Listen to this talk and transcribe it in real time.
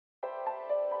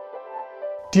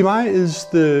DMI is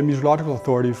the meteorological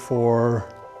authority for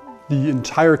the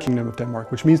entire Kingdom of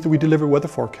Denmark, which means that we deliver weather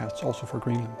forecasts also for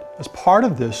Greenland. As part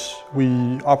of this,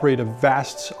 we operate a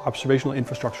vast observational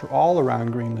infrastructure all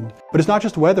around Greenland. But it's not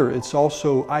just weather, it's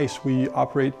also ice. We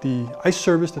operate the ice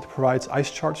service that provides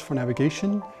ice charts for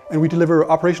navigation, and we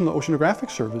deliver operational oceanographic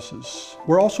services.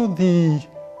 We're also the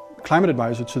climate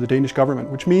advisor to the Danish government,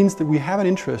 which means that we have an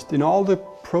interest in all the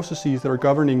processes that are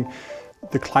governing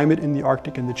the climate in the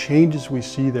Arctic and the changes we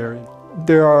see there.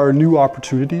 There are new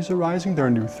opportunities arising, there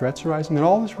are new threats arising, and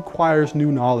all this requires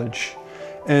new knowledge.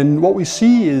 And what we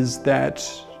see is that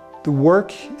the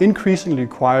work increasingly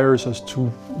requires us to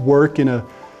work in a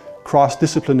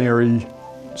cross-disciplinary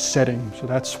setting. So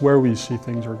that's where we see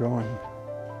things are going.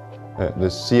 The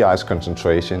sea ice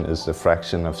concentration is the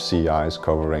fraction of sea ice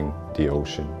covering the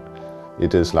ocean.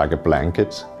 It is like a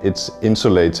blanket. It's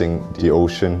insulating the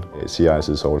ocean. Sea ice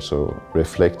is also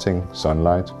reflecting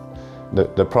sunlight.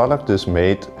 The product is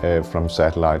made from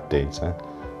satellite data.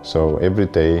 So every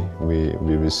day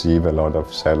we receive a lot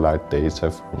of satellite data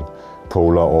from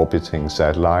polar orbiting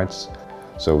satellites.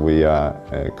 So we are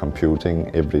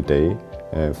computing every day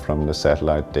from the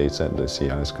satellite data the sea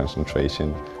ice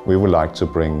concentration. We would like to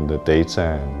bring the data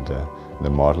and the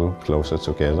model closer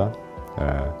together.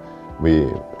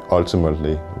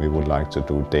 Ultimately, we would like to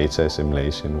do data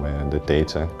assimilation where the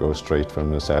data goes straight from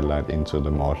the satellite into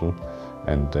the model.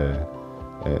 And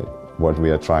what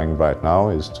we are trying right now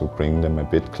is to bring them a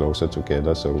bit closer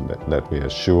together so that we are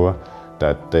sure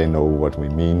that they know what we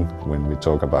mean when we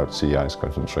talk about sea ice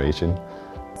concentration.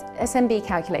 SMB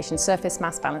calculations, surface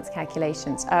mass balance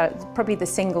calculations, are probably the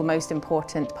single most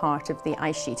important part of the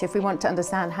ice sheet. If we want to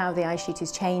understand how the ice sheet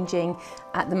is changing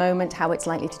at the moment, how it's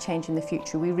likely to change in the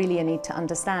future, we really need to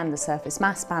understand the surface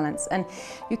mass balance. And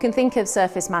you can think of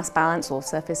surface mass balance or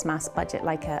surface mass budget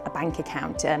like a bank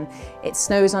account. It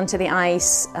snows onto the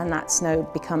ice and that snow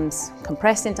becomes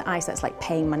compressed into ice. That's like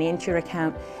paying money into your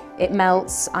account. It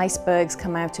melts, icebergs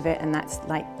come out of it, and that's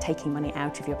like taking money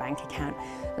out of your bank account.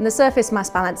 And the surface mass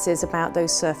balance is about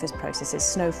those surface processes,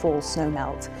 snowfall, snow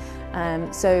melt.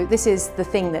 So this is the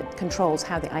thing that controls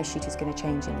how the ice sheet is going to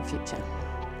change in the future.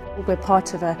 We're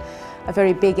part of a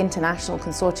very big international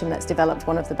consortium that's developed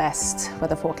one of the best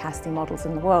weather forecasting models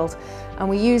in the world. And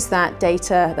we use that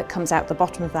data that comes out the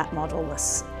bottom of that model,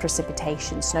 this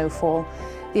precipitation, snowfall,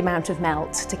 the amount of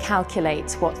melt, to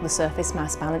calculate what the surface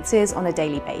mass balance is on a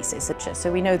daily basis.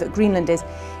 So we know that Greenland is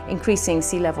increasing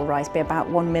sea level rise by about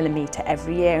 1 millimetre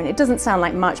every year, and it doesn't sound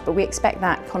like much, but we expect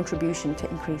that contribution to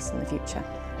increase in the future.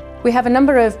 We have a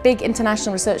number of big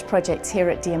international research projects here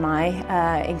at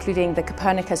DMI, including the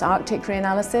Copernicus Arctic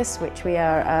reanalysis, which we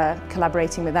are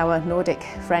collaborating with our Nordic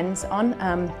friends on.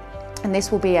 And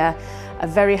this will be a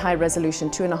very high resolution,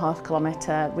 2.5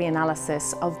 kilometre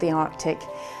reanalysis of the Arctic,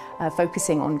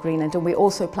 focusing on Greenland. And we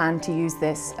also plan to use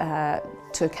this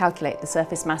to calculate the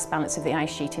surface mass balance of the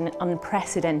ice sheet in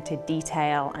unprecedented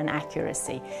detail and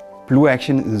accuracy. Blue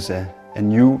Action is a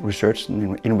new research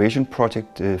and innovation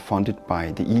project funded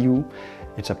by the EU.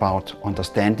 It's about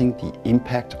understanding the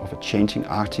impact of a changing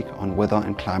Arctic on weather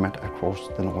and climate across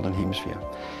the Northern Hemisphere.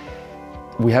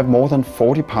 We have more than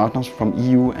 40 partners from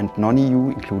EU and non-EU,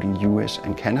 including US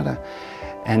and Canada.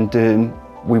 And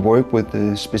we work with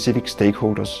the specific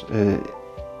stakeholders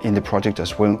in the project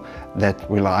as well that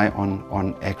rely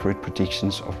on accurate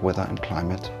predictions of weather and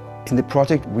climate. In the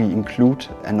project we include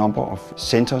a number of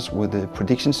centers with the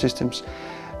prediction systems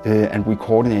and we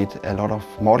coordinate a lot of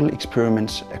model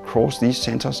experiments across these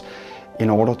centers in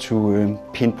order to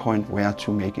pinpoint where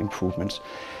to make improvements.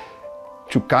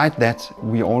 To guide that,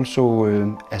 we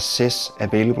also assess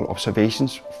available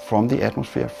observations from the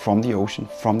atmosphere, from the ocean,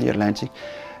 from the Atlantic,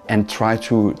 and try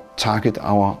to target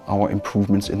our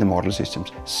improvements in the model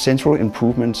systems. Central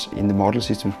improvements in the model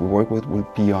systems we work with will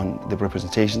be on the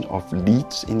representation of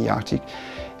leads in the Arctic.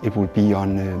 It will be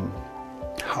on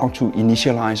how to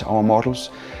initialize our models,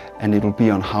 and it will be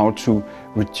on how to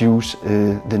reduce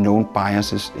the known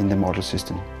biases in the model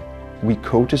system. We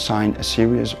co-design a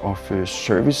series of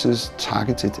services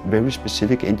targeted very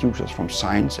specific end users from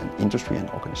science and industry and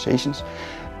organizations.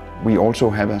 We also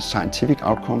have a scientific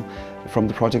outcome from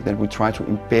the project that we try to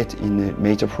embed in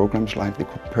major programs like the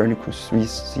Copernicus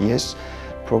 3CS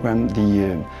program,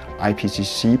 the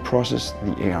IPCC process,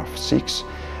 the AR6,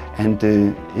 and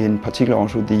in particular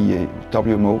also the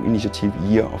WMO initiative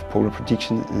Year of Polar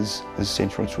Prediction is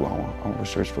central to our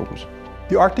research focus.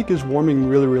 The Arctic is warming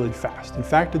really, really fast. In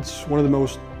fact, it's one of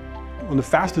the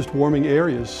fastest warming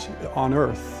areas on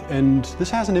Earth. And this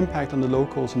has an impact on the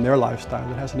locals and their lifestyle.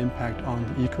 It has an impact on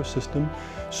the ecosystem.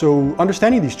 So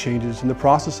understanding these changes and the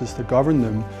processes that govern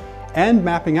them And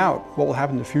mapping out what will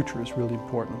happen in the future is really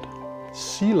important.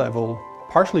 Sea level,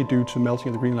 partially due to melting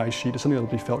of the Greenland ice sheet, is something that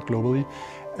will be felt globally.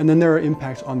 And then there are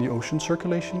impacts on the ocean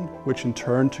circulation, which in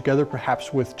turn, together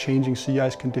perhaps with changing sea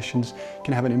ice conditions,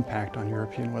 can have an impact on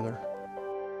European weather.